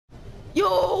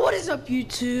Yo, what is up,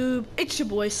 YouTube? It's your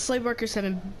boy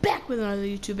Slaveworker7 back with another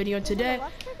YouTube video. And today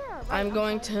I'm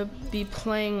going to be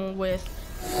playing with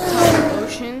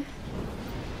Ocean,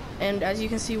 and as you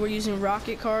can see, we're using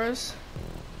rocket cars.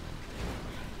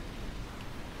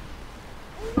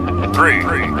 3, 2,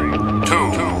 1.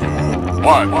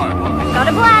 Got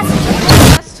a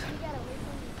blast!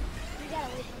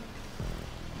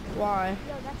 Why?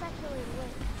 Yo, that's actually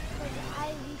lit.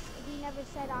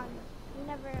 Because we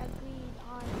never agreed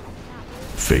on not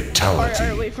waiting. Fatality.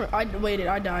 Alright, wait for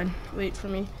I died. Wait for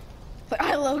me. Like,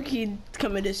 I low-key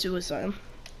committed suicide.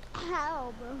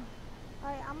 How, bro?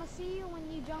 Alright, I'm gonna see you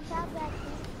when you jump out that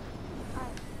thing.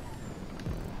 Alright.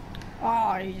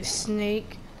 Aw, you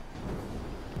snake.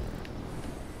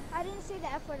 I didn't say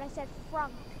the F word, I said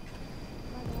from.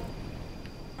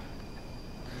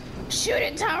 Shoot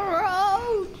it,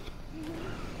 Tyrone!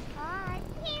 Alright,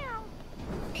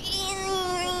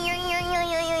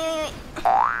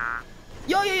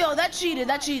 Yo, that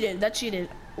cheated.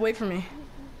 Wait for me.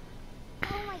 oh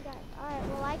my god. Alright,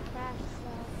 well I crashed,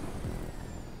 so.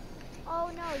 Oh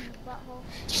no, you butthole.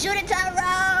 Shoot it,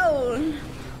 Tyrone!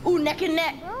 Ooh, neck and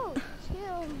neck. Bro,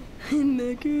 chill.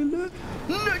 Neck and neck.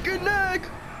 Neck and neck!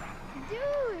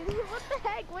 Dude, what the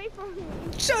heck? Wait for me.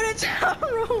 Shoot it,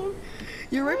 Tyrone!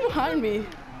 You're right behind me.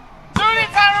 Shoot it,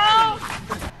 Tyrone!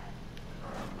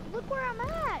 Look where I'm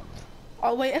at.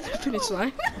 I'll wait at the finish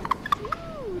line.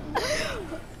 Dude.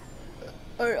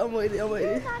 Alright, I'm waiting. You're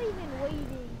not even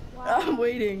waiting. Wow. I'm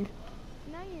waiting.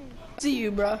 No, you're not. See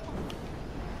you, bruh. What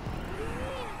do you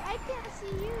mean? I can't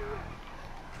see you.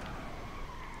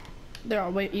 There,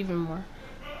 I'll wait even more.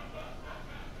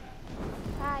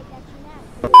 I got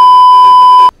you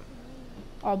now.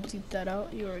 I'll bleep that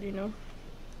out. You already know.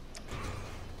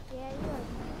 Yeah, you are.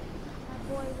 My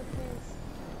boy with his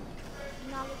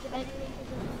knowledge of everything.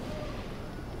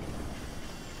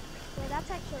 Yeah,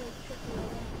 that's actually tricky.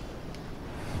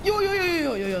 Yo,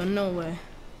 no way.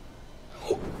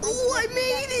 Oh, I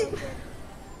made it!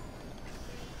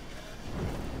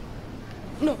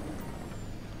 No.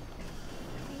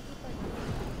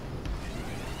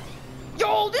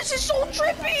 Yo, this is so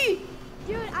trippy!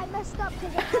 Dude, I messed up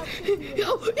because I felt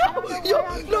Yo,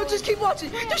 no, just keep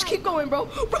watching. Just keep going, bro.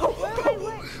 Bro.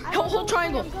 Hold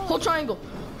triangle. Hold triangle.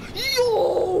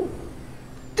 Yo!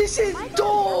 This is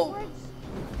dope!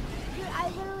 Dude, I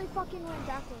literally fucking went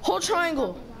backwards. Hold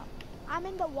triangle. I'm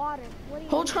in the water. What do you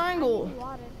Hold mean? triangle. I'm in the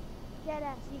water. Dead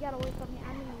ass, you gotta wait for me.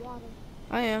 I'm in the water.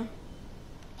 I am.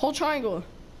 Hold triangle. It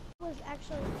was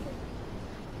actually tricky.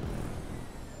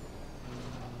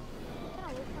 You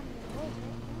gotta wait for me to hold it.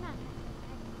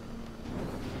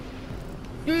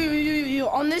 You're not. Yo.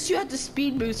 On this, you have to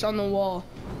speed boost on the wall.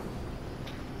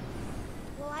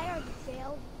 Well, I already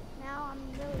failed. Now I'm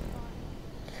really far.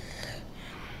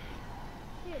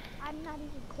 Dude, I'm not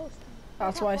even close to you.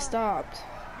 That's why I stopped.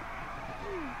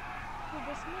 Dude,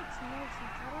 this makes no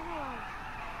sense. I don't know why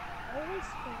I always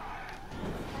fail.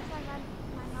 That's why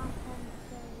my mom told me to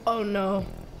fail. Oh no.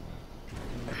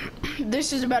 This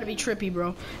is about to be trippy,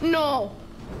 bro. No.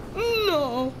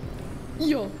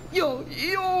 Yo.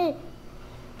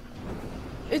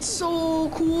 It's so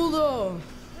cool though.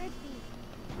 Trippy.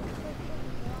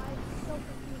 I'm so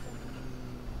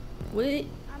confused. Wait.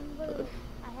 I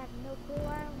have no clue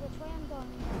which way I'm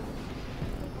going.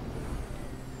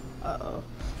 Uh-oh.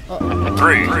 3,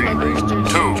 2,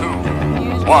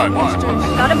 1.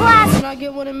 Got a blast! Did I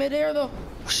get one in midair though?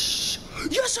 Whoosh.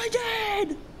 Yes, I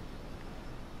did!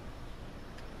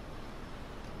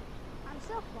 I'm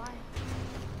still flying.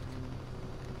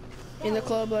 In the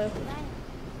club,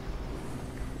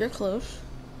 you're close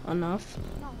enough.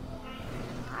 No,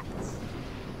 I'm not.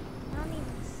 I don't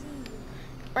even see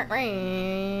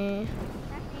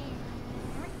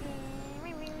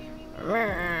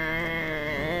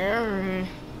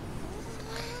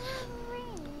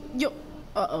you. Yo,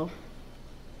 uh-oh.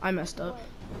 I messed up.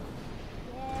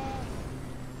 Yeah.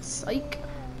 Psych.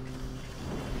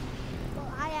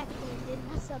 Well, I actually did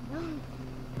mess up. No.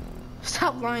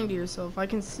 Stop lying to yourself. I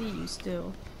can see you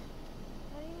still.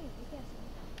 What do you mean? You can't see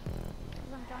me.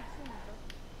 'Cause I'm John Cena,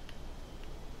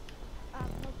 bro. No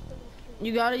clue what's true.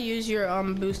 You gotta use your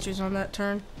boosters on that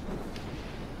turn.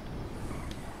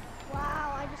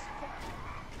 Wow,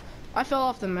 I fell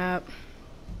off the map.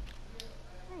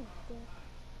 Hey, dude.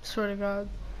 Swear to God.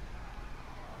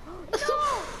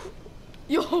 No!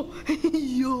 Yo.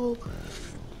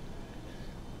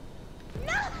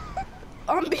 No!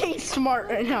 I'm being smart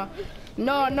right now.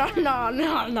 No. What do you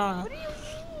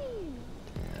mean?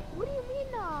 What do you mean,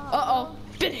 Uh-oh.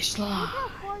 Finish line. Look how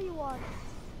far you are.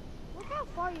 Look how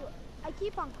far you are. I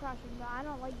keep on crashing, but I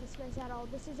don't like this race at all.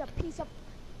 This is a piece of...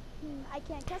 I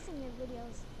can't cuss in your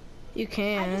videos. You I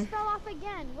can. just fell off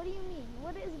again. What do you mean?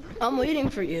 What is? I'm waiting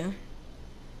for you.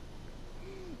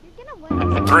 You're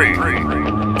gonna win. 3, 2,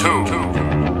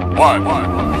 1.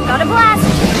 Got a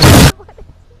blast!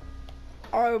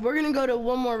 Alright, we're gonna go to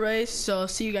one more race, so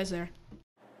see you guys there.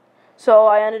 So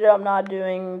I ended up not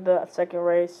doing the second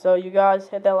race, so you guys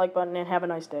hit that like button and have a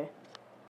nice day.